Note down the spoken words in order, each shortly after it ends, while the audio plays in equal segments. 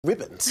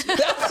ribbons.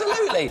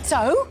 Absolutely.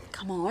 So,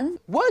 come on.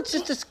 Words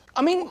just...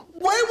 I mean...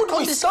 Where would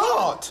we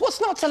start? What's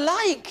not to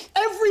like?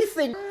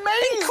 Everything.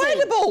 Amazing.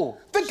 Incredible.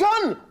 The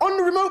gun on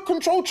the remote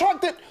control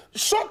truck that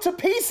shot to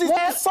pieces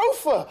the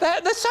sofa.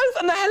 The sofa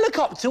and the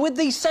helicopter with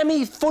the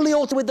fully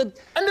auto with the...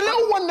 And the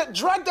little one that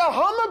dragged a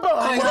Hummer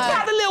behind. What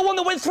about the little one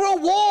that went through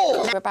a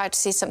wall? We're about to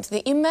see something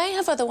that you may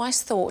have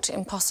otherwise thought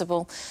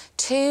impossible.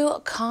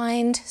 Two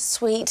kind,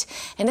 sweet,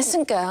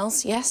 innocent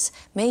girls, yes,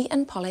 me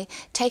and Polly,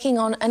 taking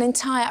on an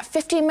entire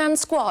 15-man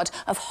squad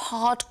of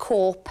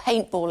hardcore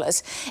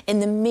paintballers in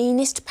the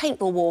meanest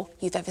paintball war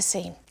you've ever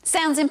seen.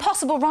 Sounds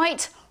impossible,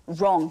 right?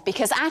 Wrong,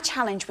 because our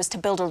challenge was to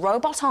build a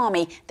robot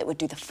army that would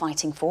do the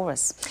fighting for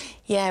us.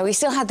 Yeah, we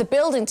still had the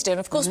building to do, and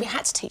of course we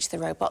had to teach the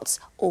robots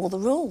all the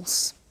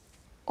rules.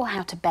 Or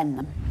how to bend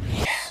them.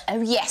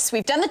 Oh, yes,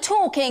 we've done the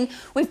talking,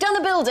 we've done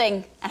the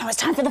building, and now it's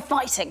time for the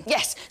fighting.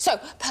 Yes, so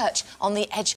perch on the edge